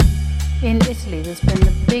In Italy, there's been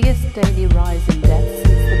the biggest daily rise in deaths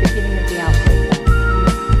since the beginning of the outbreak.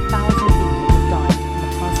 Almost 1,000 people have died in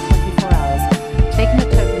the past 24 hours, taking the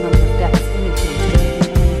total number of deaths in Italy to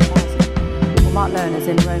over 9,000. Well, Mark Lowen is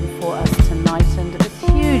in Rome for us tonight, and this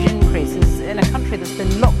huge increase is in a country that's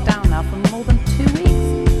been locked down now for more than 2 weeks.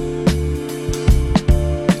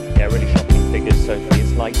 Yeah, really shocking figures, Sophie.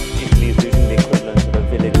 It's like Italy is losing the equivalent of a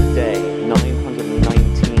village a day.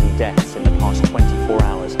 919 deaths in the past 24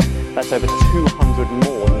 hours. That's over 200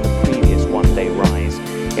 more than the previous one-day rise.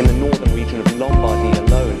 In the northern region of Lombardy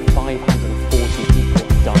alone, 540 people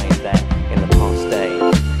died there in the past day.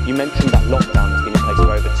 You mentioned that lockdown has been in place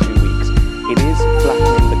for over 2 weeks. It is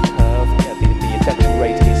flattening the curve. The infection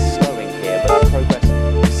rate is slowing here, but the progress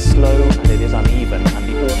is slow and it is uneven, and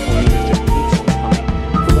the awful news just keeps on coming.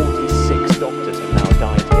 46 doctors have now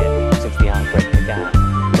died here since the outbreak began.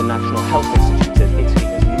 The National Health Institute says Italy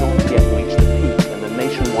has not yet reached the peak, and the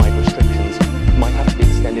nationwide restrictions might have to be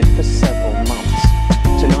extended for several months.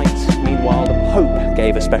 Tonight, meanwhile, the Pope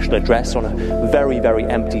gave a special address on a very, very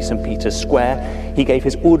empty St. Peter's Square. He gave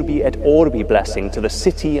his Urbi et Orbi blessing to the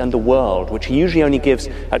city and the world, which he usually only gives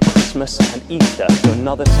at Christmas and Easter, so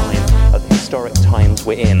another sign of the historic times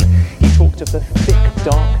we're in. He talked of the thick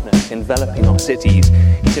darkness enveloping our cities.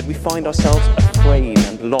 He said we find ourselves afraid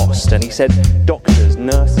and lost, and he said doctors,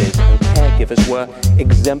 nurses and caregivers were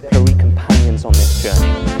exemplary companions on this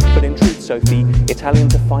journey. But in truth, Sophie,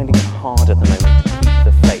 Italians are finding it hard at the moment to keep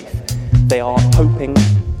the faith. They are hoping,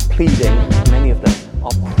 pleading, many of them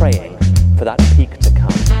are praying for that peak to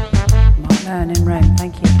come. Mark Lowen in Rome,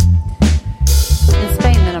 thank you. In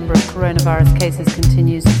Spain, the number of coronavirus cases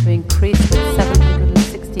continues to increase, with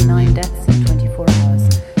 769 deaths in 24 hours.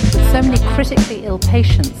 With so many critically ill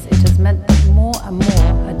patients, it has meant that more and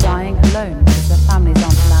more are dying alone because their families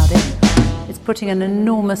aren't allowed in. It's putting an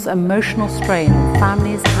enormous emotional strain on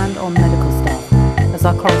families and on medical staff, as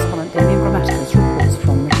our correspondent Damien Grammaticus reports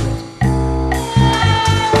from Madrid.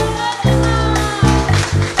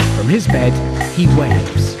 From his bed, he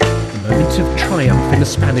waves, a moment of triumph in a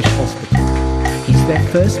Spanish hospital. He's their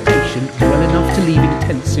first patient well enough to leave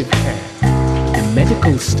intensive care. The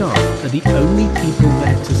medical staff are the only people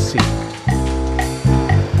there to see.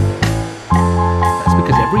 That's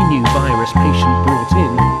because every new virus patient brought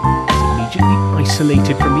in is immediately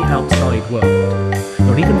isolated from the outside world.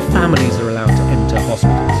 Not even families are allowed to enter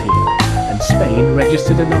hospitals here, and Spain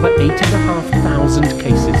registered another 8,500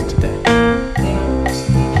 cases today.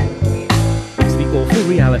 It's the awful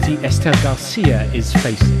reality Esther Garcia is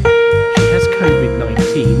facing. She has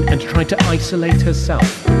COVID-19 and tried to isolate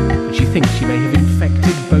herself, and she thinks she may have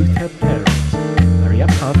infected both her parents, Maria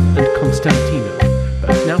Pub and Constantino,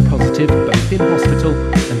 both now positive, both in hospital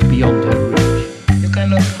and beyond her reach. You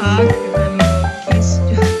cannot hug.